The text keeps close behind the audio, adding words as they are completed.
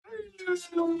this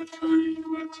number 2,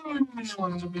 let's hope this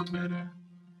one's a bit better.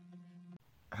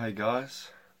 Hey guys,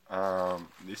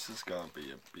 this is going to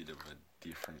be a bit of a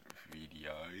different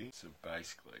video. So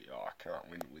basically, I can't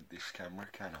win with this camera,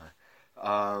 can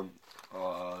I?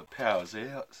 Power's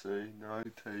out, so no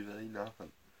TV,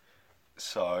 nothing.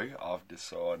 So I've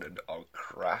decided I'll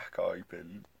crack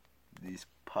open this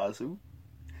puzzle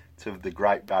to the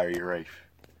Great Barrier Reef.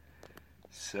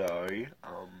 So,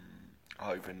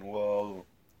 hoping, well,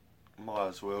 might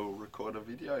as well record a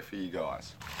video for you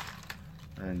guys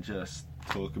and just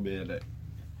talk about it.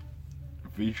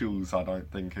 Visuals I don't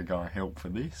think are going to help for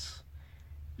this.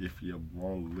 If you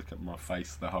want to look at my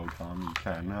face the whole time, you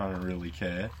can. I don't really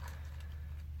care.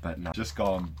 But no, just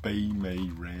going to be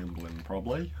me rambling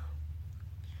probably.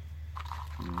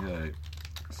 Yeah.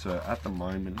 So at the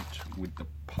moment with the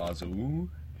puzzle,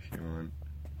 if you want,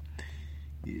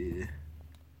 yeah,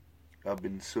 I've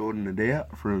been sorting it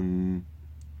out from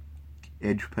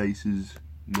edge pieces,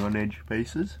 non-edge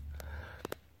pieces.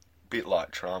 Bit like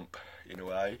Trump in a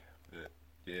way, but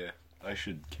yeah, they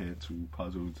should cancel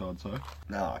puzzles, I'd say.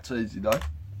 No, it's easy though,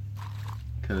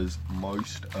 because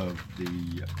most of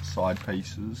the side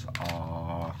pieces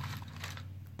are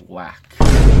black.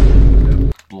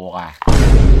 They're black.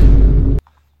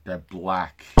 They're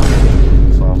black.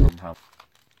 Some of them have.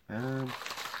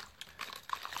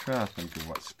 Trying to think of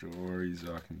what stories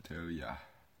I can tell ya.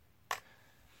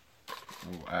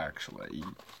 Oh, actually,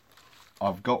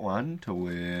 I've got one to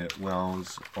where when I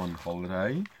was on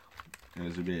holiday, it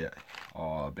was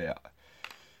about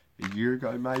a year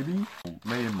ago maybe,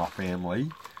 me and my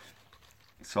family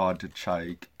decided to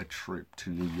take a trip to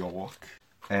New York,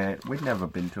 and we'd never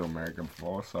been to America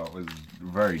before, so it was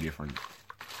very different.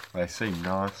 They seemed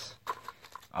nice.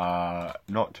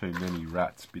 Not too many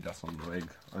rats bit us on the leg,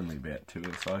 only about 2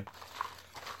 or so.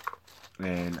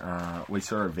 And we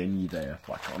saw a venue there,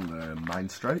 like on the main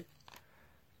street,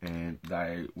 and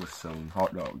they were selling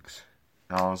hot dogs.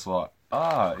 And I was like,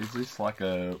 is this like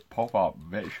a pop-up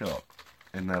vet shop?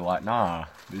 And they're like, nah,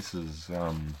 this is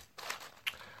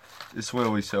where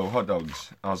we sell hot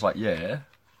dogs. I was like, yeah,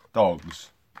 dogs.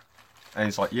 And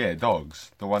he's like, yeah, dogs,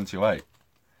 the ones you eat.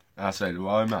 And I said,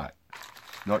 well, mate,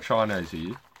 not Chinese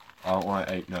here, I don't want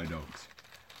to eat no dogs.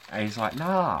 And he's like,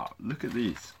 nah, look at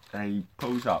this. And he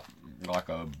pulls up like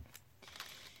a,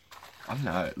 I don't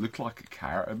know, it looked like a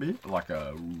carrot a bit, like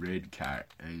a red carrot.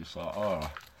 And he's like,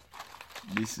 oh,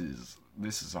 this is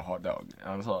a hot dog. And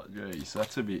I was like, geez,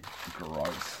 that's a bit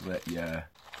gross that you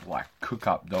like cook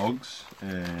up dogs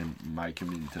and make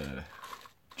them into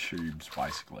tubes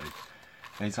basically.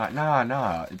 And he's like,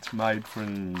 nah, it's made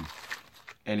from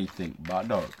anything but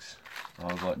dogs. And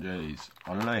I was like, geez,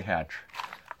 I don't know how,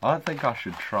 I don't think I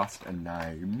should trust a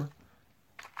name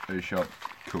a shop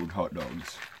called Hot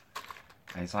Dogs.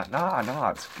 And he's like,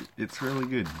 nah, it's really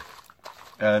good.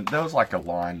 And there was like a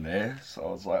line there, so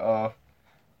I was like, oh,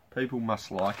 people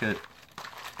must like it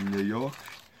in New York.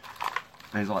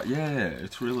 And he's like, yeah,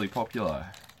 it's really popular.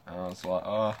 And I was like,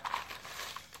 oh,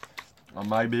 I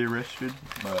may be arrested,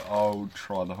 but I'll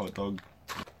try the hot dog.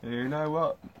 And you know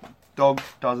what? Dog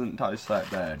doesn't taste that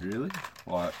bad, really.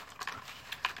 Like,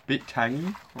 bit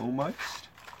tangy, almost.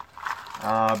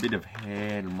 A bit of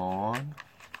hair in mine.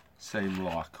 Seemed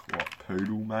like, what,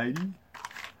 poodle maybe?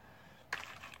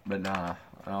 But nah,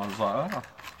 and I was like, oh,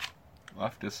 I'll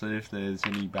have to see if there's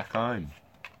any back home.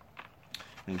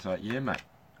 And he's like, yeah, mate.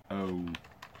 Oh,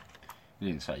 he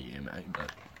didn't say yeah, mate,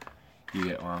 but you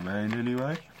get what I mean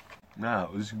anyway. Nah,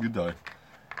 it was good though.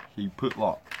 He put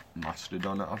like mustard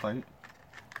on it, I think.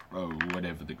 Oh,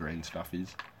 whatever the green stuff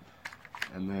is.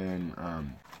 And then,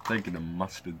 thinking of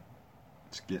mustard,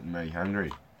 it's getting me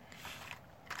hungry.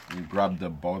 And grabbed a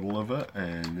bottle of it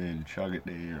and then chug it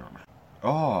down.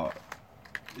 Oh,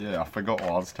 yeah, I forgot why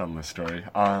I was telling this story.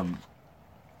 One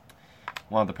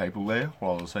of the people there,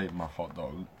 while I was eating my hot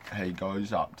dog, he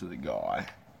goes up to the guy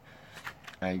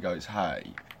and he goes,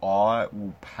 hey, I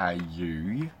will pay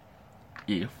you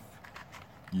if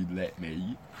you let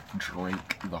me drink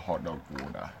the hot dog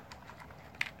water.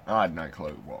 I had no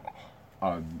clue what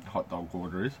hot dog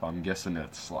water is. I'm guessing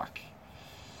it's like,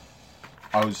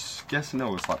 I was guessing it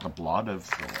was like the blood of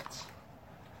sorts.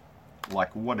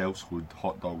 Like, what else would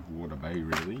hot dog water be,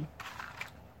 really?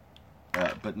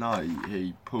 But no,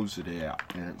 he pulls it out,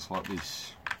 and it's like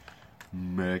this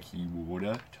murky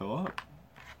water type.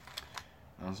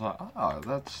 I was like, oh,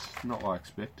 that's not what I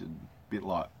expected. Bit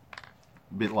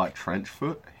like trench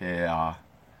foot. How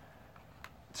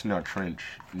it's not trench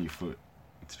in your foot.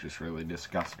 It's just really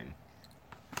disgusting.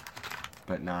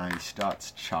 But no, he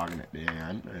starts chugging it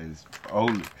down. There's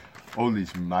all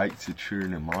his mates are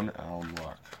cheering him on. And I'm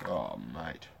like, oh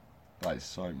mate, There's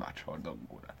so much hot dog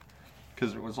water.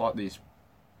 Because it was like this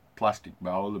plastic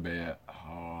bowl about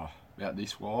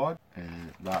this wide,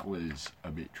 and that was a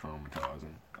bit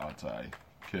traumatising, I'd say.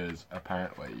 Because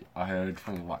apparently I heard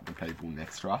from like the people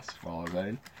next to us while I was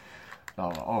in, they were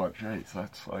like, oh jeez,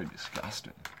 that's so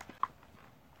disgusting.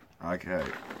 Okay,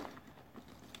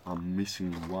 I'm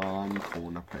missing one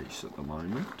corner piece at the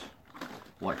moment.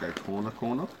 Like a corner.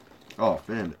 Oh,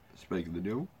 found it. Speak of the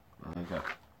devil. Okay.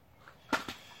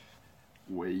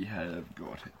 We have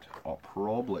got it. I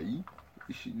probably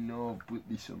should not put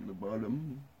this on the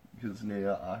bottom, because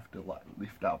now I have to like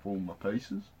lift up all my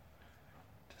pieces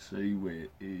to see where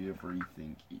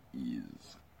everything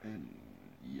is. And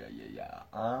yeah.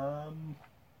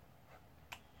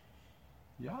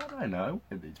 Yeah, I don't know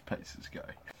where these pieces go.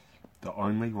 The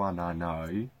only one I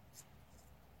know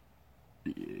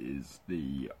is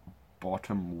the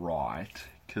bottom right,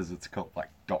 because it's got like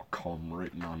 .com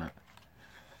written on it.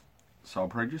 So I'll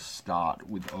probably just start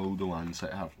with all the ones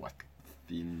that have like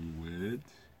thin words.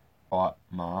 Right,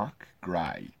 Mark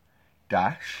Gray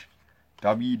dash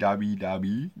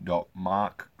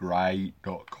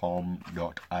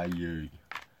www.markgray.com.au.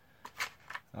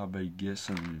 I'll be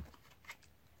guessing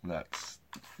that's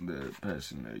the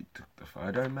person who took the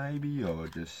photo, maybe, or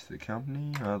just the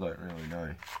company. I don't really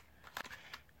know.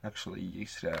 Actually,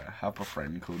 used to have a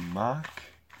friend called Mark.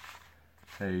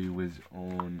 He was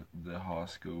on the high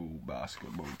school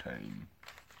basketball team.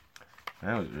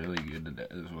 I was really good at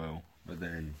it as well. But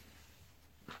then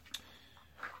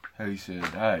he said,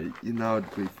 hey, you know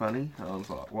it'd be funny? I was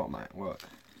like, what mate, what?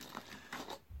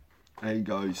 And he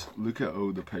goes, look at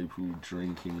all the people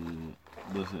drinking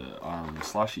the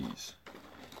slushies.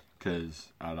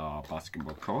 Because at our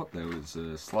basketball court there was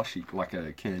a slushy, like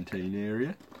a canteen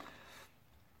area.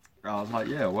 I was like,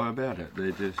 yeah, what about it?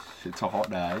 It's a hot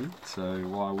day, so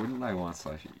why wouldn't they want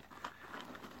slushy?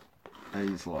 And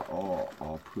he's like, oh,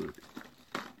 I'll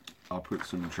put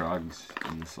some drugs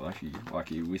in the slushy. Like,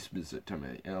 he whispers it to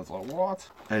me. And I was like, what?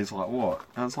 And he's like, what?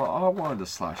 And I was like, I wanted a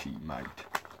slushy, mate.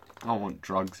 I want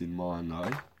drugs in mine,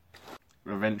 though.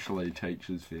 Eventually,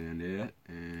 teachers found out,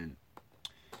 and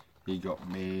he got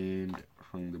banned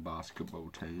from the basketball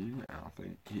team. And I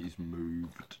think he's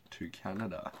moved to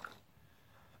Canada.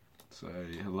 So,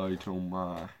 hello to all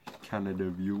my Canada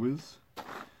viewers.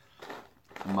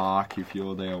 Mark, if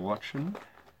you're there watching,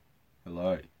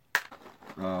 hello.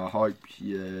 Hope,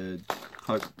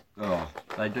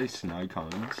 they do snow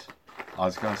cones. I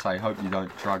was going to say, hope you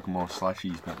don't drug more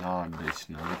slushies, but no, they do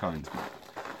snow cones.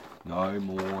 No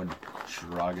more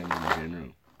drugging in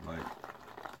general. Like,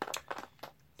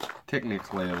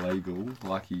 technically illegal,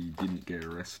 like he didn't get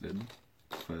arrested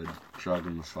for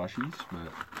drugging the slushies,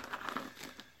 but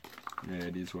yeah,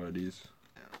 it is what it is.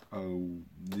 Oh,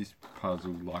 this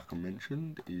puzzle, like I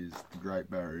mentioned, is the Great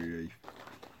Barrier Reef.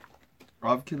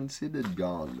 I've considered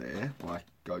going there, like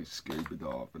go scuba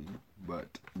diving,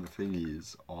 but the thing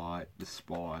is, I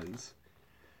despise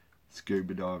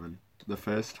scuba diving. The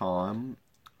first time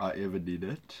I ever did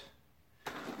it,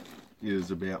 it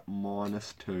was about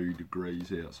 -2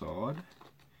 degrees outside,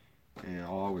 and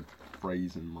I was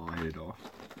freezing my head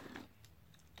off.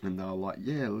 And they were like,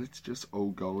 yeah, let's just all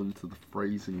go into the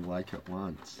freezing lake at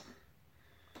once.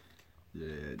 Yeah,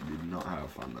 did not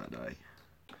have fun that day.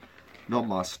 Not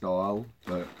my style,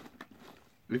 but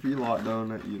if you like doing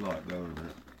it, you like doing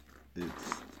it.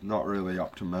 It's not really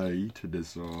up to me to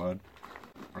decide.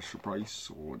 I should probably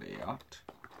sort out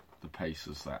the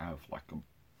pieces that have like a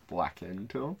black end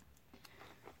to them.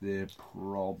 They're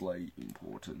probably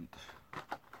important.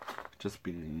 Just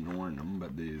been ignoring them,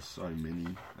 but there's so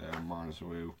many that I might as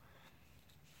well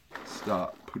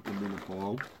start putting them in a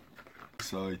pile.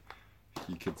 So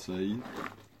you can see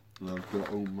I've got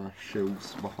all my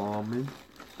shelves behind me,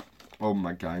 all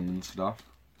my gaming stuff.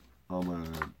 I'm a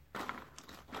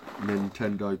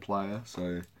Nintendo player,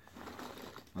 so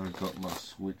I've got my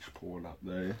Switch port up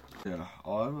there. Yeah,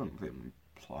 I haven't been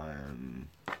playing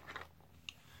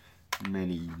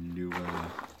many newer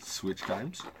Switch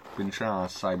games. Been trying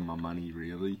to save my money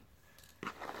really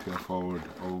to afford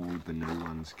all the new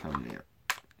ones coming out.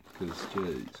 Because,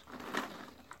 jeez,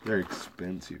 they're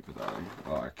expensive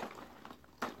though. Like,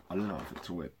 I don't know if it's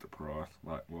worth the price.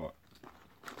 Like, what?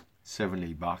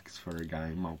 $70 for a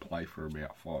game I'll play for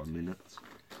about 5 minutes.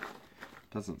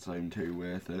 Doesn't seem too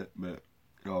worth it, but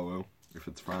oh well. If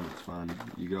it's fun, it's fun.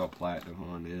 You gotta play it to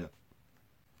find out.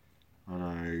 I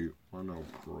know one I'll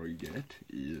probably get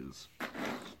is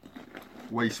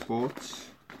Wii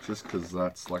Sports, just because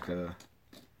that's like a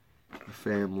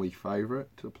family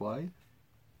favourite to play.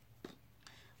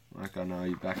 Like, I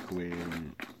know back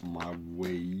when my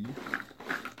Wii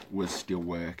was still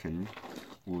working,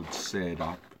 would set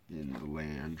up in the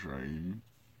lounge room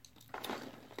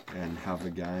and have a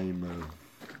game of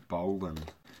bowling.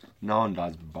 No one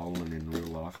does bowling in real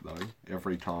life though.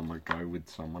 Every time I go with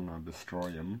someone, I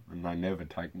destroy them and they never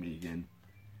take me again.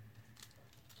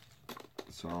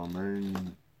 So I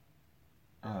mean,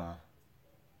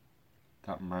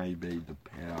 that may be the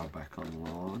power back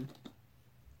online.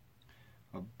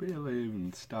 I barely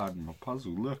even started my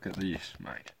puzzle. Look at this,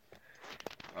 mate.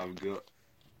 I've got...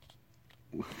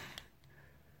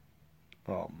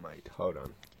 Oh, mate, hold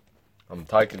on. I'm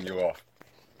taking you off.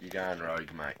 You're going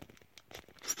rogue, mate.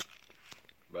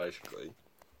 Basically,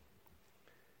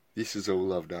 this is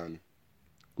all I've done.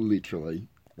 Literally.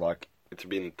 Like, it's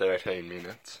been 13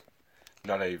 minutes.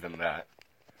 Not even that.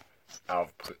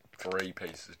 I've put 3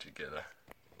 pieces together.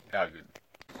 How good?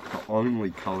 The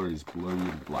only colour is blue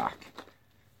and black.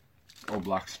 Or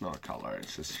black's not a colour,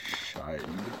 it's just shade,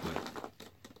 but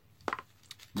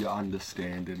you're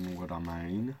understanding what I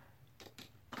mean.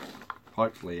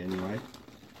 Hopefully, anyway.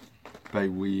 Be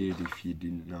weird if you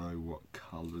didn't know what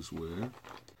colours were.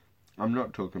 I'm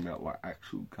not talking about like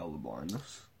actual colour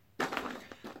blindness,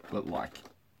 but like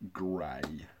grey.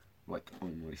 Like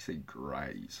only see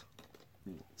greys.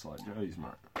 It's like, geez,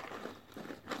 mate.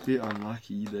 Bit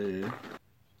unlucky there.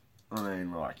 I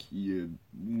mean, like, you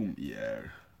wouldn't be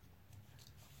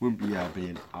able to be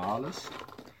an artist.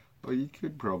 Or you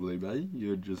could probably be.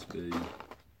 You'd just be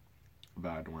a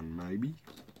bad one, maybe.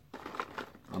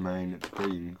 I mean, it's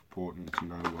pretty important to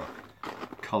know what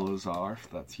colours are, if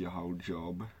that's your whole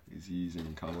job, is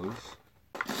using colours.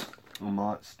 I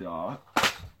might start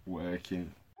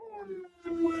working.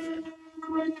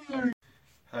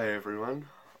 Hey everyone,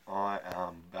 I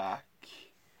am back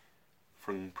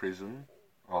from prison.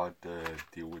 I had to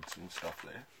deal with some stuff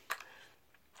there.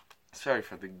 Sorry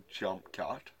for the jump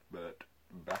cut, but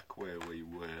back where we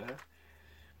were,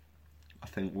 I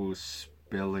think we were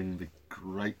spelling the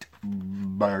Great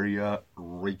Barrier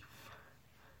Reef.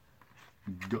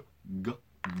 Great.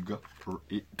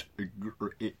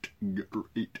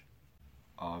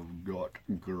 I've got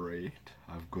great.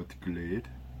 I've got glad.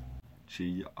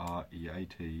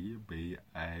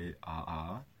 Greatbarrier.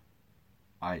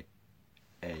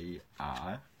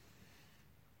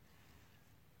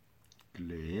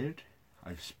 Glad.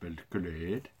 I've spelled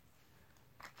glad.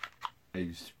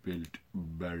 I've spelled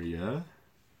barrier.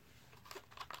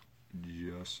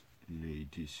 Just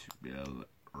need to spell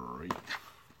reef.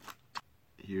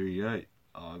 Here we go.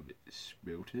 I've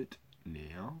spelt it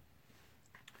now,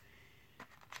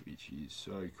 which is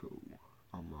so cool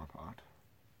on my part.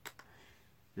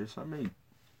 There's so many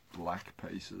black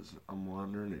pieces. I'm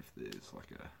wondering if there's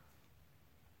like a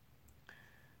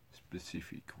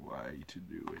specific way to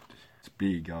do it. It's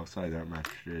big, I'll say that much.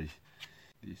 Geez.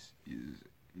 This is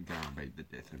gonna be the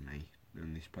death of me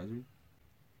doing this puzzle.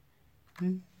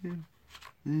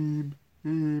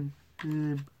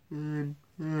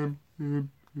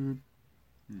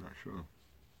 Not sure.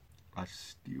 I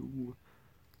still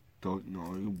don't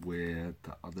know where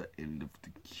the other end of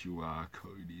the QR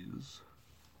code is.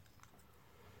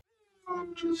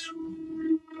 I'm just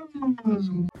reading the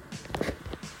puzzle.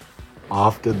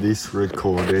 After this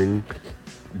recording,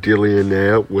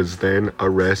 Dillionaire was then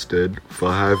arrested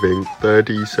for having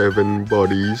 37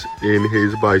 bodies in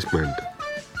his basement.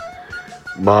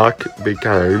 Mark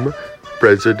became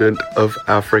president of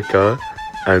Africa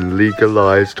and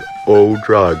legalized all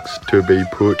drugs to be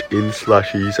put in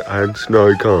slushies and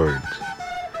snow cones.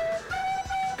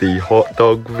 The hot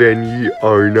dog venue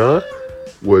owner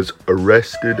was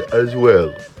arrested as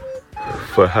well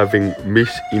for having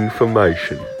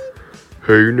misinformation.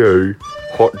 Who knew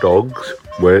hot dogs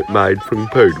weren't made from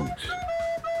poodles?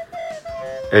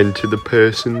 And to the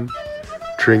person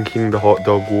drinking the hot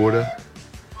dog water,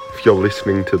 if you're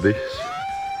listening to this,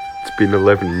 it's been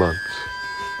 11 months.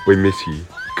 We miss you.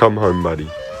 Come home, buddy.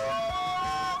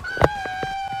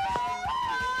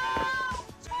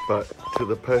 But to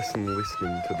the person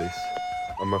listening to this,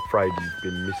 I'm afraid you've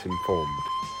been misinformed.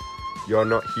 You're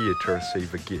not here to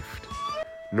receive a gift,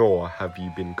 nor have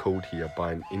you been called here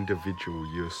by an individual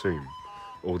you assume,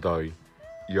 although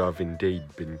you have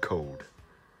indeed been called.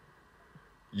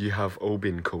 You have all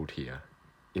been called here,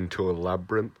 into a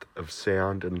labyrinth of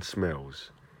sound and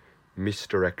smells,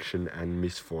 misdirection and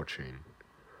misfortune.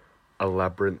 A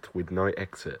labyrinth with no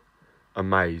exit, a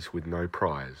maze with no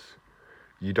prize.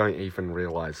 You don't even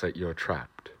realise that you're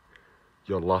trapped.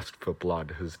 Your lust for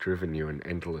blood has driven you in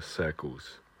endless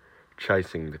circles,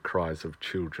 chasing the cries of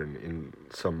children in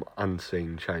some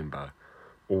unseen chamber,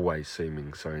 always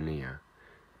seeming so near,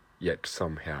 yet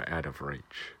somehow out of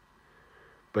reach.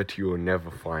 But you will never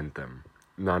find them.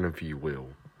 None of you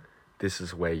will. this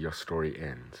is where your story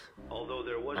ends. Although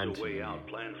there was And a way you, out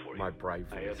planned for my you, brave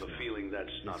I have a listener, feeling that's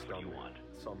not this what you dummy want.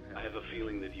 somehow. I have a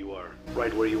feeling that you are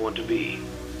right where you want to be.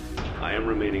 I am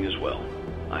remaining as well.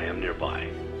 I am nearby.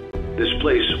 This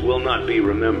place will not be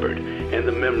remembered, and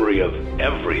the memory of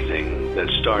everything that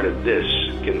started this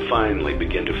can finally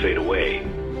begin to fade away,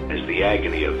 as the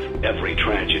agony of every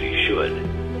tragedy should.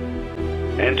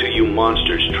 And to you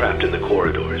monsters trapped in the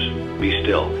corridors, be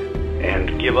still,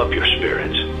 and give up your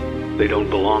spirits. They don't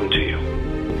belong to you.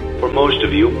 For most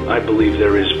of you, I believe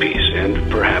there is peace,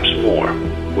 and perhaps more,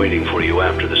 waiting for you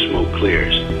after the smoke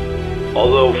clears.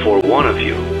 Although for one of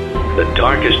you, the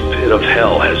darkest pit of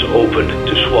hell has opened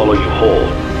to swallow you whole.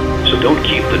 So don't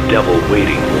keep the devil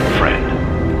waiting,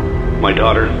 friend. My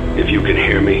daughter, if you can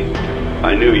hear me,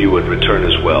 I knew you would return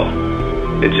as well.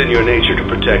 It's in your nature to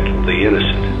protect the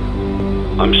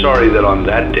innocent. I'm sorry that on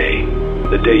that day,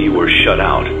 the day you were shut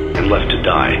out and left to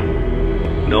die,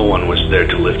 no one was there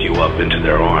to lift you up into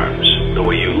their arms, the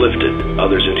way you lifted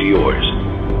others into yours.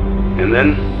 And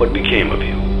then, what became of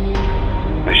you?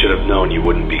 I should have known you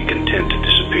wouldn't be content to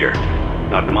disappear.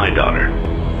 Not my daughter.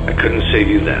 I couldn't save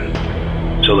you then,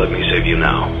 so let me save you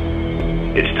now.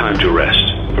 It's time to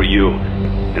rest, for you,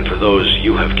 and for those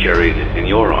you have carried in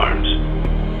your arms.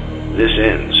 This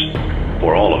ends,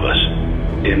 for all of us,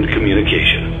 in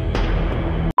communication.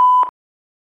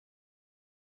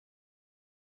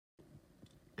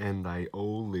 And they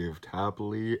all lived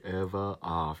happily ever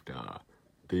after.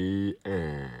 The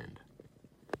end.